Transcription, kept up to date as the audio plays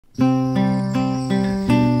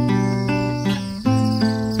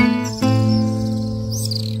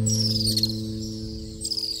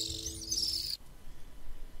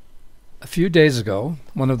few days ago,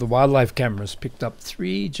 one of the wildlife cameras picked up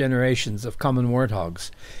 3 generations of common warthogs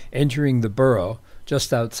entering the burrow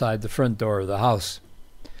just outside the front door of the house.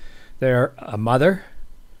 They're a mother,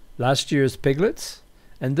 last year's piglets,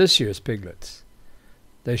 and this year's piglets.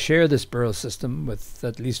 They share this burrow system with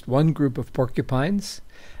at least one group of porcupines,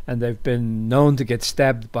 and they've been known to get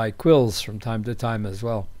stabbed by quills from time to time as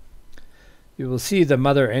well. You will see the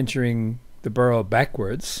mother entering the burrow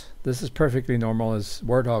backwards. This is perfectly normal, as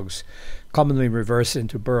warthogs commonly reverse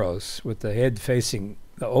into burrows with the head facing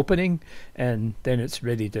the opening, and then it's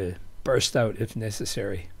ready to burst out if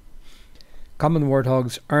necessary. Common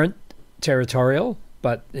warthogs aren't territorial,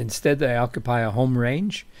 but instead they occupy a home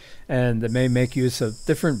range, and they may make use of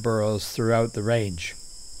different burrows throughout the range.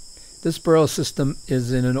 This burrow system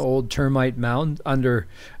is in an old termite mound under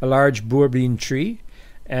a large bourbean tree,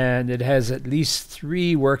 and it has at least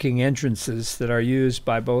 3 working entrances that are used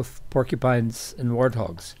by both porcupines and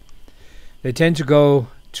warthogs. They tend to go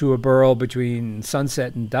to a burrow between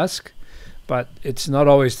sunset and dusk, but it's not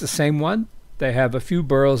always the same one. They have a few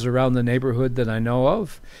burrows around the neighborhood that I know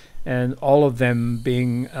of, and all of them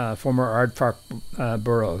being former aardvark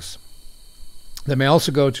burrows. They may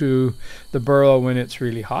also go to the burrow when it's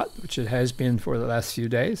really hot, which it has been for the last few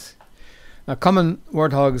days. Now, common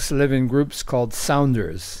warthogs live in groups called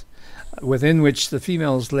sounders, within which the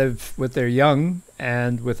females live with their young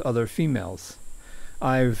and with other females.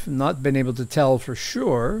 I've not been able to tell for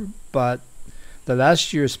sure, but the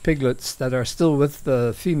last year's piglets that are still with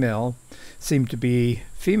the female seem to be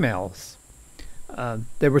females.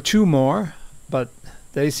 There were 2 more, but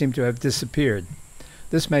they seem to have disappeared.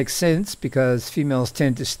 This makes sense because females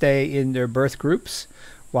tend to stay in their birth groups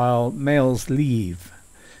while males leave,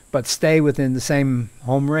 but stay within the same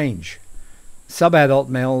home range. Subadult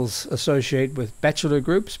males associate with bachelor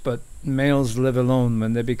groups, but males live alone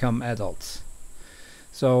when they become adults.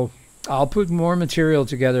 So I'll put more material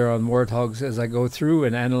together on warthogs as I go through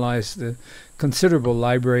and analyze the considerable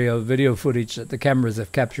library of video footage that the cameras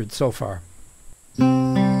have captured so far.